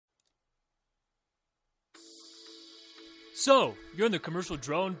So, you're in the commercial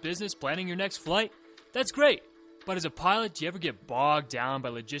drone business planning your next flight? That's great. But as a pilot, do you ever get bogged down by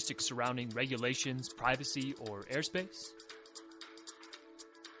logistics surrounding regulations, privacy, or airspace?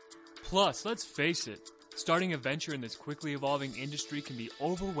 Plus, let's face it, starting a venture in this quickly evolving industry can be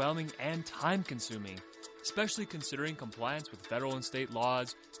overwhelming and time-consuming, especially considering compliance with federal and state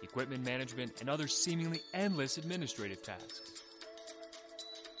laws, equipment management, and other seemingly endless administrative tasks.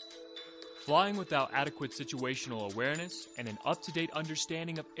 Flying without adequate situational awareness and an up-to-date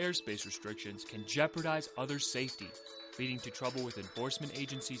understanding of airspace restrictions can jeopardize others' safety, leading to trouble with enforcement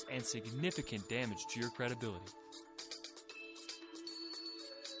agencies and significant damage to your credibility.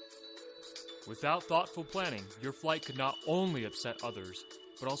 Without thoughtful planning, your flight could not only upset others,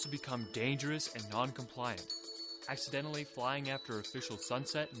 but also become dangerous and non-compliant. Accidentally flying after official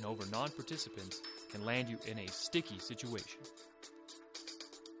sunset and over non-participants can land you in a sticky situation.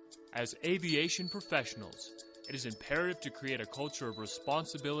 As aviation professionals, it is imperative to create a culture of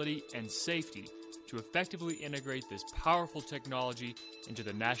responsibility and safety to effectively integrate this powerful technology into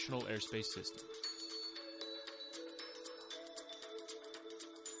the national airspace system.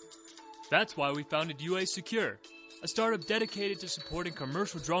 That's why we founded UASecure, a startup dedicated to supporting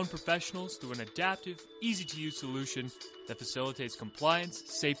commercial drone professionals through an adaptive, easy-to-use solution that facilitates compliance,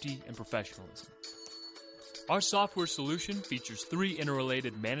 safety, and professionalism. Our software solution features 3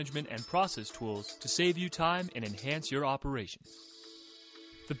 interrelated management and process tools to save you time and enhance your operations.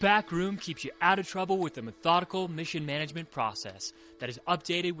 The back room keeps you out of trouble with a methodical mission management process that is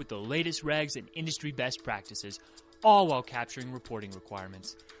updated with the latest regs and industry best practices, all while capturing reporting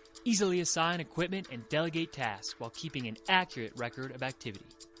requirements. Easily assign equipment and delegate tasks while keeping an accurate record of activity.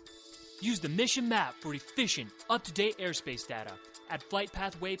 Use the mission map for efficient, up-to-date airspace data. Add flight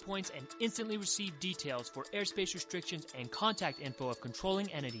path waypoints and instantly receive details for airspace restrictions and contact info of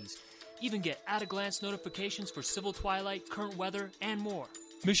controlling entities. Even get at-a-glance notifications for civil twilight, current weather, and more.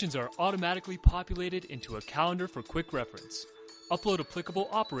 Missions are automatically populated into a calendar for quick reference. Upload applicable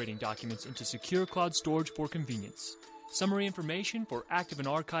operating documents into secure cloud storage for convenience. Summary information for active and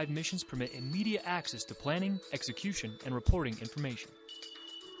archived missions permit immediate access to planning, execution, and reporting information.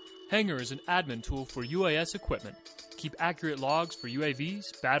 Hangar is an admin tool for UAS equipment. Keep accurate logs for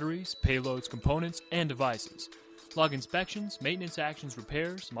UAVs, batteries, payloads, components, and devices. Log inspections, maintenance actions,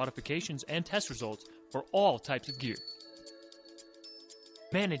 repairs, modifications, and test results for all types of gear.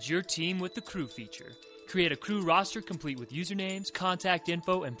 Manage your team with the crew feature. Create a crew roster complete with usernames, contact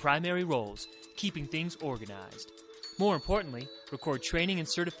info, and primary roles, keeping things organized. More importantly, record training and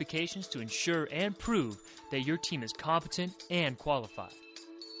certifications to ensure and prove that your team is competent and qualified.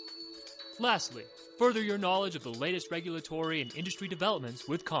 Lastly, further your knowledge of the latest regulatory and industry developments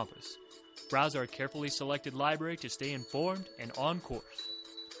with Compass. Browse our carefully selected library to stay informed and on course.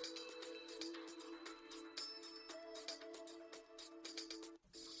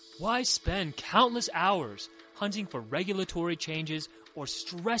 Why spend countless hours hunting for regulatory changes or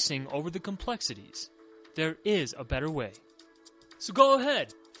stressing over the complexities? There is a better way. So go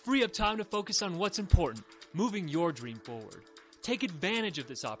ahead, free up time to focus on what's important, moving your dream forward. Take advantage of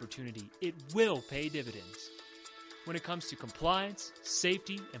this opportunity. It will pay dividends. When it comes to compliance,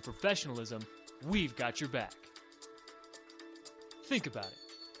 safety, and professionalism, we've got your back. Think about it.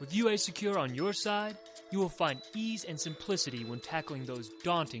 With UASecure on your side, you will find ease and simplicity when tackling those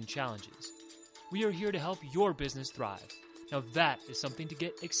daunting challenges. We are here to help your business thrive. Now that is something to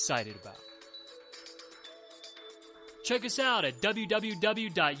get excited about. Check us out at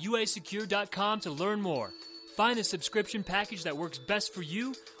www.uasecure.com to learn more. Find the subscription package that works best for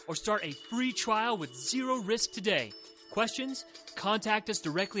you or start a free trial with 0 risk today. Questions? Contact us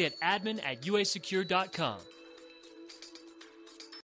directly at admin@uasecure.com.